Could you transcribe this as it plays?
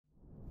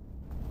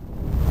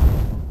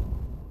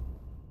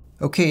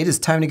Okay, it is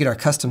time to get our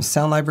custom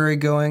sound library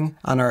going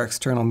on our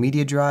external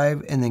media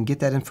drive and then get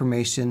that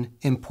information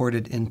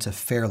imported into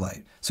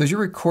Fairlight. So as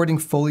you're recording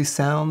Foley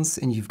sounds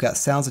and you've got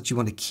sounds that you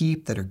want to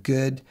keep that are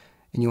good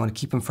and you want to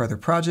keep them for other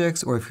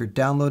projects, or if you're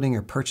downloading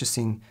or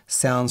purchasing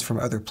sounds from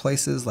other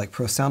places like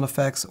Pro Sound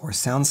Effects or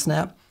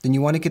SoundSnap, then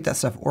you want to get that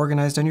stuff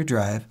organized on your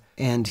drive.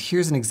 And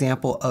here's an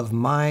example of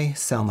my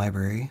sound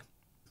library.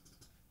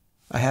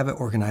 I have it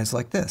organized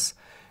like this.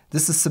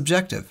 This is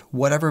subjective,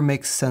 whatever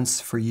makes sense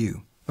for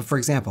you. But for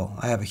example,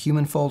 I have a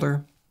human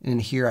folder, and in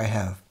here I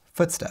have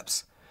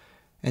footsteps.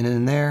 And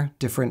in there,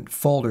 different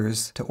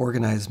folders to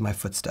organize my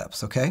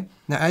footsteps, okay?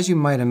 Now, as you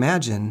might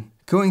imagine,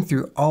 going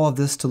through all of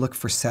this to look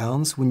for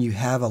sounds when you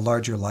have a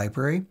larger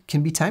library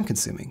can be time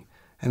consuming.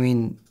 I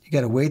mean, you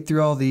gotta wade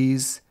through all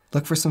these,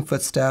 look for some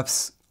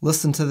footsteps,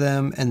 listen to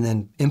them, and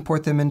then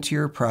import them into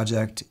your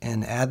project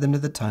and add them to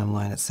the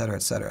timeline, etc.,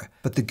 etc.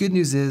 But the good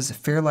news is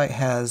Fairlight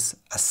has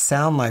a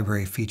sound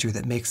library feature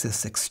that makes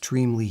this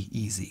extremely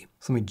easy.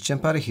 So let me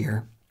jump out of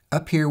here.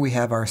 Up here we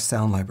have our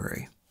sound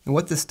library. And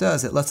what this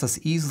does, it lets us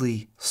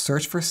easily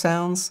search for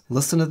sounds,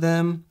 listen to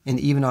them, and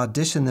even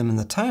audition them in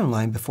the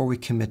timeline before we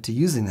commit to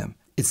using them.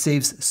 It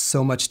saves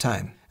so much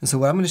time. And so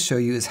what I'm going to show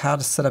you is how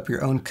to set up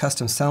your own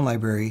custom sound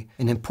library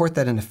and import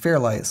that into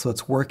Fairlight so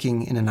it's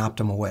working in an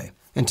optimal way.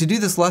 And to do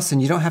this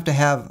lesson, you don't have to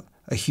have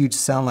a huge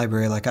sound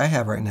library like I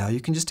have right now.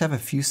 You can just have a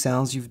few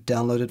sounds you've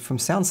downloaded from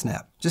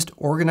SoundSnap. Just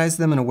organize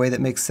them in a way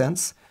that makes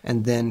sense,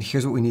 and then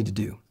here's what we need to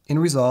do. In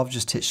Resolve,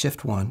 just hit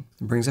Shift-1.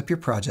 It brings up your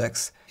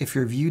projects. If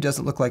your view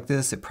doesn't look like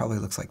this, it probably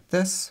looks like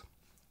this.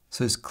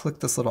 So just click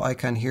this little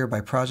icon here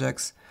by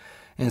projects,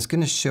 and it's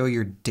going to show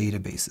your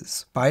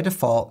databases. By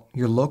default,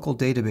 your local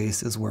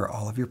database is where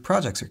all of your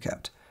projects are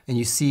kept. And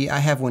you see I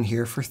have one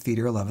here for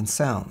Theater 11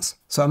 sounds.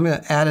 So I'm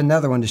going to add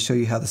another one to show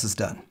you how this is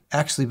done.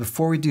 Actually,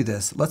 before we do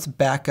this, let's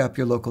back up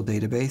your local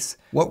database.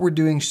 What we're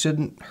doing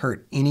shouldn't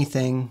hurt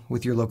anything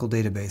with your local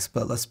database,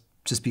 but let's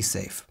just be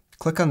safe.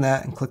 Click on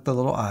that and click the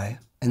little I,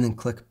 and then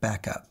click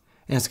back up.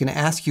 And it's going to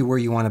ask you where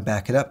you want to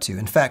back it up to.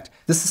 In fact,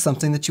 this is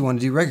something that you want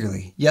to do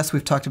regularly. Yes,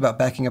 we've talked about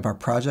backing up our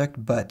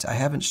project, but I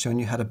haven't shown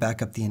you how to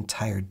back up the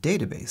entire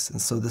database,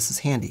 and so this is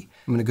handy.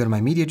 I'm going to go to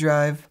my media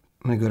drive,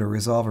 I'm going to go to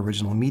Resolve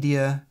Original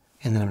Media,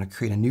 and then I'm going to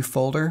create a new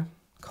folder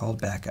called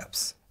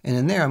Backups. And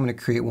in there, I'm going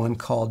to create one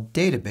called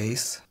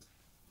Database,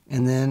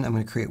 and then I'm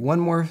going to create one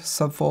more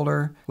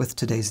subfolder with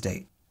today's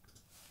date.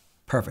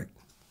 Perfect.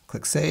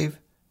 Click Save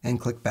and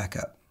click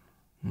Backup.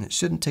 And it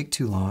shouldn't take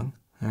too long.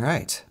 All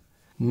right.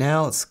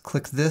 Now let's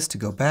click this to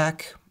go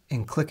back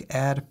and click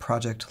Add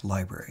Project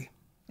Library.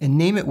 And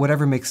name it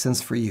whatever makes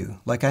sense for you,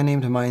 like I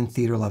named mine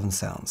Theater 11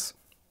 Sounds.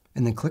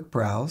 And then click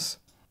Browse.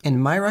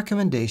 And my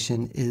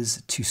recommendation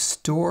is to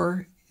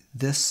store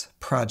this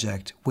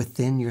project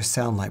within your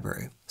sound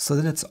library so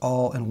that it's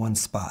all in one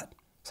spot.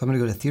 So I'm going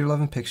to go to Theater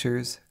 11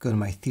 Pictures, go to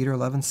my Theater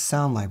 11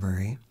 Sound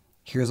Library.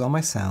 Here's all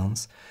my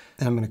sounds.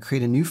 And I'm going to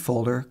create a new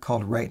folder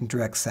called Write and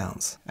Direct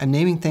Sounds. I'm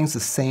naming things the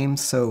same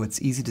so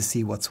it's easy to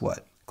see what's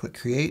what. Click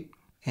Create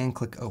and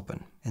click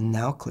Open. And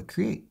now click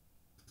Create.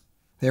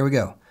 There we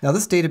go. Now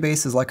this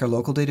database is like our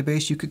local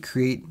database. You could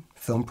create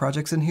film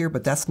projects in here,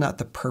 but that's not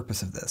the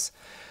purpose of this.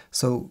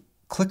 So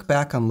click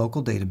back on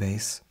Local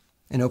Database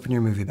and open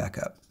your movie back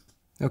up.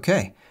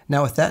 Okay,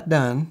 now with that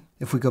done,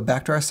 if we go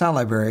back to our sound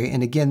library,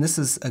 and again, this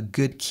is a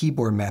good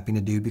keyboard mapping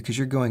to do because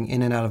you're going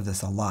in and out of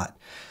this a lot.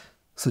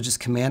 So just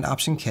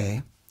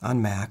Command-Option-K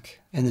on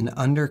Mac, and then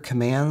under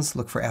Commands,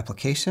 look for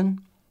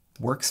Application,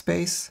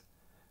 Workspace,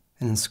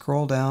 and then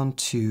scroll down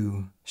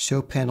to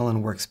Show Panel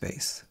and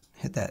Workspace.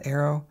 Hit that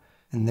arrow,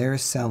 and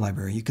there's Sound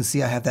Library. You can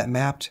see I have that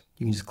mapped.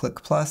 You can just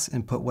click plus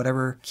and put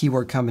whatever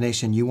keyword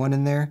combination you want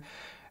in there,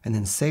 and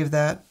then save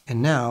that.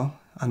 And now,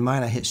 on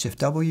mine, I hit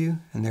Shift-W,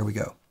 and there we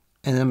go.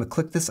 And then I'm going to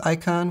click this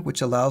icon,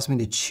 which allows me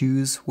to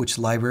choose which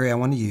library I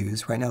want to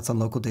use. Right now it's on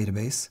Local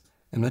Database.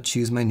 I'm going to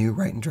choose my new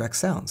Write and Direct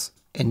Sounds.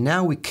 And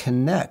now we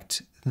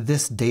connect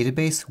this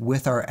database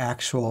with our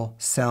actual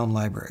sound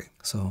library.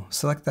 So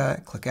select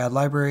that, click Add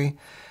Library,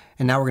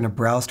 and now we're going to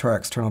browse to our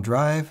external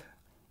drive,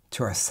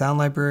 to our sound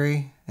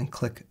library, and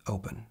click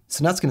Open.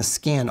 So now it's going to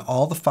scan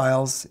all the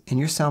files in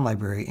your sound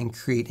library and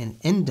create an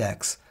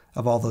index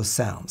of all those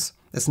sounds.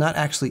 It's not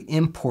actually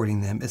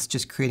importing them, it's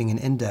just creating an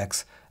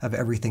index of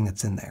everything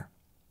that's in there.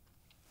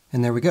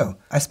 And there we go.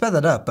 I sped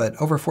that up, but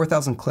over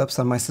 4,000 clips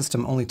on my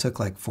system only took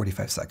like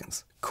 45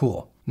 seconds.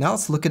 Cool. Now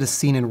let's look at a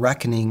scene in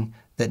Reckoning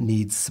that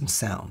needs some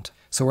sound.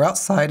 So we're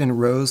outside and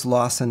Rose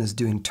Lawson is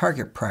doing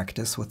target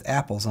practice with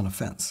apples on a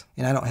fence.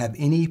 And I don't have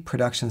any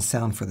production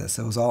sound for this.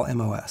 It was all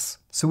MOS.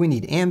 So we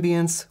need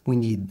ambience, we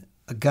need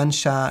a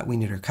gunshot, we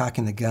need her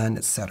cocking the gun,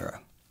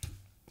 etc.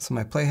 So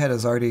my playhead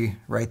is already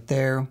right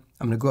there.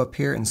 I'm going to go up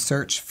here and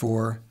search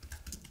for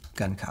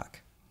gun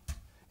cock.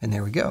 And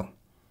there we go.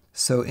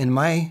 So in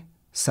my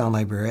sound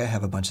library, I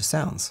have a bunch of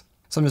sounds.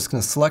 So I'm just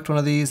going to select one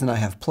of these, and I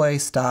have play,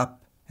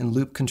 stop, and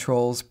loop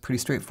controls. Pretty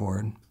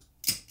straightforward.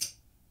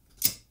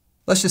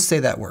 Let's just say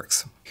that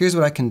works. Here's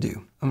what I can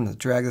do. I'm going to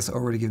drag this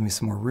over to give me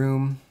some more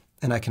room,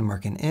 and I can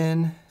mark an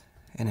in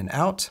and an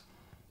out,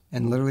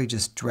 and literally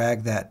just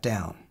drag that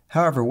down.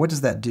 However, what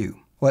does that do?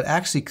 Well, it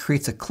actually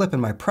creates a clip in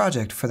my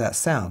project for that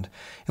sound.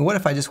 And what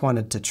if I just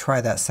wanted to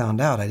try that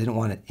sound out? I didn't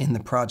want it in the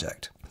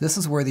project. This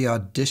is where the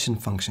audition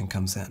function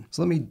comes in.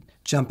 So let me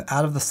jump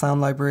out of the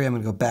sound library. I'm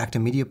going to go back to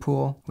Media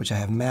Pool, which I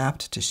have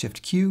mapped to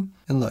Shift Q.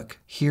 And look,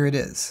 here it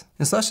is.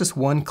 And so that's just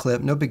one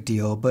clip, no big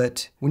deal.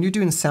 But when you're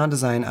doing sound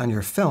design on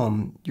your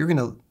film, you're going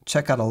to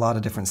check out a lot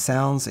of different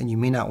sounds, and you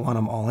may not want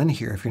them all in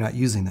here if you're not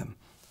using them.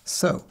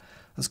 So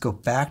let's go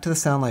back to the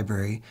sound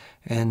library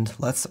and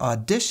let's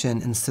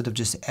audition instead of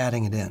just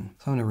adding it in.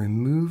 So I'm going to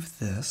remove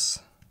this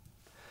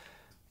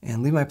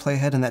and leave my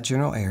playhead in that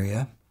general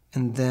area.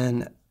 And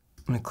then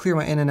I'm going to clear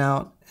my in and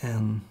out,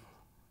 and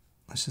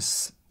let's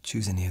just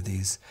choose any of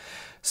these.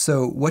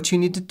 So what you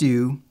need to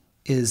do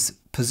is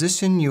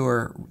position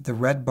the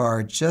red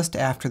bar just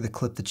after the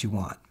clip that you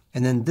want.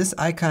 And then this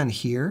icon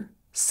here,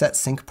 Set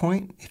Sync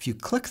Point, if you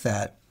click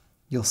that,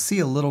 you'll see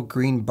a little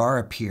green bar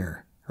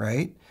appear,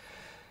 right?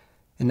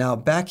 And now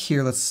back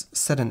here, let's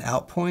set an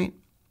out point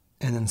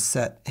and then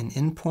set an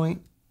in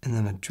point. And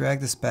then I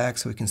drag this back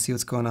so we can see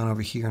what's going on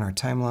over here in our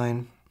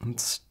timeline.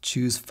 Let's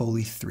choose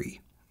Foley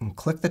 3 and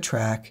click the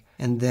track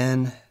and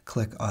then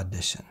click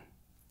Audition.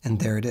 And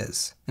there it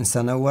is. And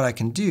so now what I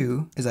can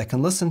do is I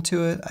can listen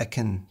to it, I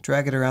can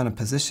drag it around and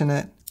position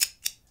it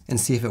and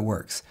see if it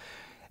works.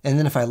 And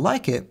then if I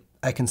like it,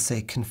 I can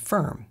say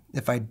confirm.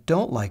 If I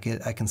don't like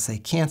it, I can say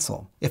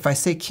cancel. If I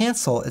say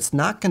cancel, it's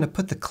not going to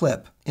put the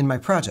clip in my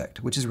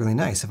project, which is really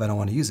nice if I don't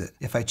want to use it.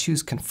 If I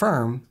choose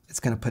confirm, it's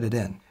going to put it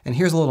in. And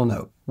here's a little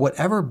note.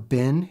 Whatever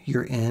bin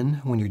you're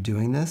in when you're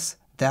doing this,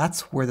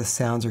 that's where the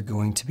sounds are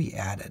going to be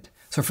added.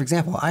 So for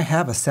example, I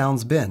have a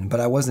sounds bin, but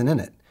I wasn't in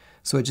it.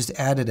 So it just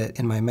added it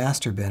in my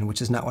master bin,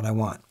 which is not what I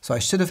want. So I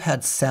should have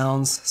had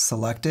sounds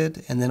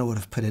selected, and then it would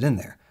have put it in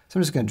there. So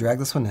I'm just going to drag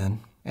this one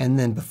in. And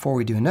then before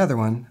we do another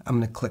one, I'm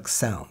going to click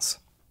sounds.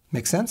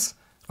 Make sense?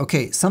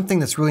 Okay, something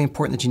that's really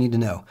important that you need to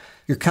know.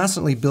 You're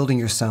constantly building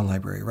your sound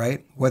library,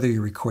 right? Whether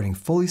you're recording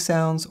Foley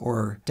sounds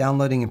or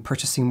downloading and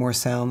purchasing more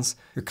sounds,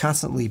 you're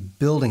constantly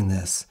building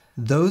this.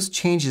 Those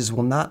changes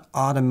will not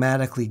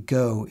automatically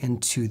go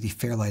into the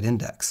Fairlight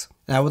index.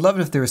 And I would love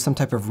it if there was some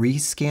type of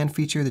rescan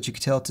feature that you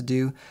could tell it to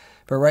do.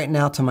 But right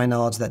now, to my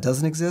knowledge, that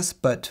doesn't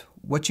exist, but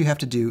what you have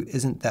to do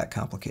isn't that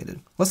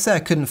complicated. Let's say I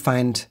couldn't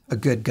find a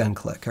good gun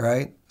click, all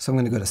right? So I'm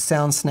going to go to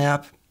Sound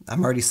Snap.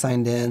 I'm already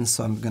signed in,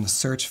 so I'm going to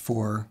search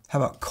for, how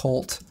about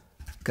Colt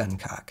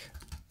Guncock?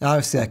 Now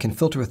obviously I can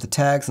filter with the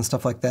tags and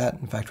stuff like that.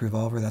 In fact,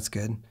 Revolver, that's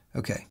good.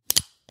 Okay,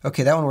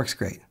 that one works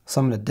great. So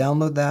I'm going to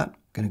download that. I'm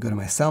going to go to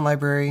my sound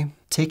library.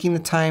 Taking the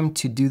time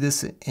to do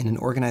this in an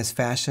organized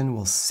fashion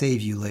will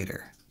save you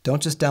later.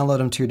 Don't just download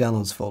them to your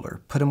downloads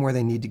folder. Put them where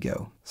they need to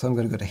go. So I'm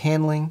going to go to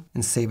Handling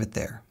and save it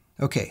there.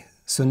 Okay,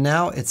 so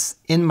now it's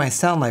in my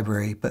sound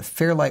library, but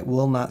Fairlight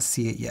will not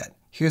see it yet.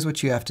 Here's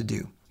what you have to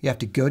do. You have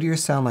to go to your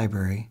sound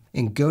library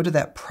and go to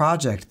that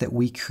project that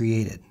we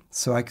created.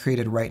 So I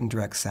created Write and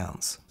Direct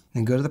Sounds.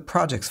 Then go to the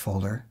projects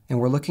folder, and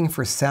we're looking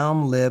for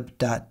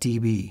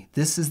soundlib.db.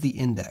 This is the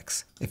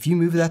index. If you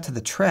move that to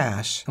the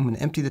trash, I'm going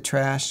to empty the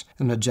trash.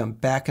 I'm going to jump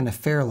back into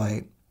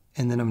Fairlight,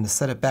 and then I'm going to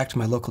set it back to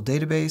my local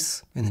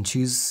database, and then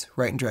choose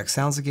Write and Direct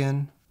Sounds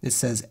again. It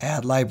says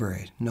Add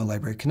Library, no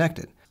library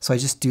connected. So I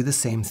just do the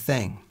same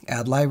thing.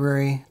 Add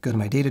Library, go to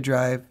my data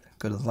drive,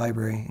 go to the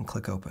library, and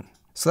click Open.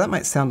 So that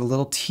might sound a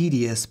little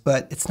tedious,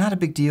 but it's not a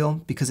big deal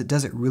because it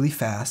does it really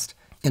fast.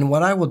 And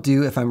what I will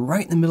do if I'm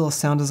right in the middle of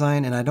sound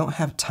design and I don't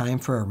have time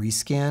for a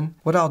rescan,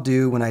 what I'll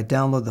do when I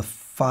download the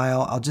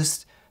file, I'll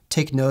just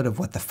take note of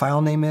what the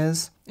file name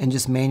is and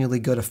just manually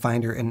go to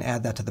Finder and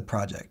add that to the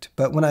project.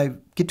 But when I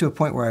get to a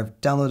point where I've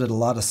downloaded a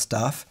lot of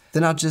stuff,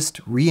 then I'll just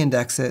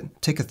re-index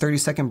it, take a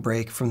 30-second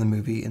break from the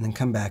movie, and then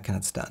come back and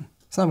it's done.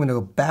 So I'm going to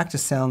go back to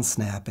Sound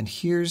Snap, and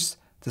here's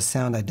the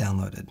sound I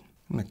downloaded.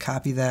 I'm going to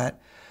copy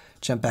that,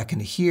 jump back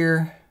into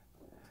here,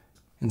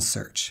 and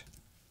search.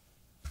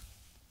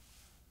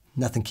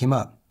 Nothing came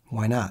up.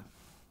 Why not?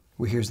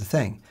 Well, here's the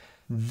thing.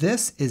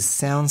 This is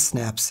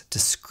SoundSnap's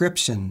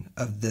description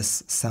of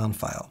this sound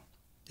file.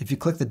 If you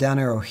click the down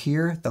arrow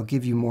here, they'll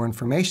give you more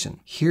information.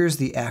 Here's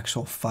the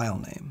actual file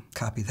name.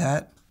 Copy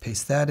that,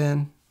 paste that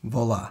in,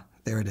 voila,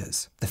 there it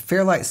is. The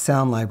Fairlight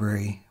Sound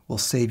Library will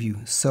save you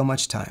so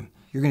much time.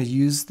 You're going to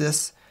use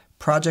this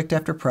project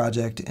after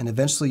project, and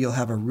eventually you'll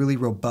have a really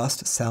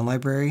robust sound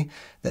library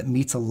that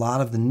meets a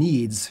lot of the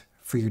needs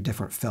for your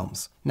different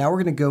films. Now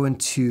we're going to go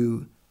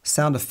into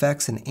sound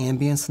effects and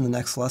ambience in the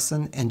next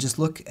lesson and just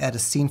look at a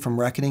scene from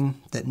Reckoning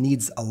that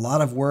needs a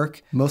lot of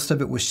work. Most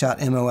of it was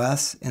shot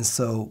MOS, and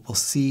so we'll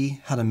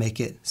see how to make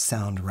it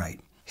sound right.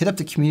 Hit up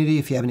the community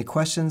if you have any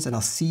questions, and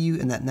I'll see you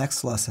in that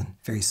next lesson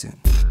very soon.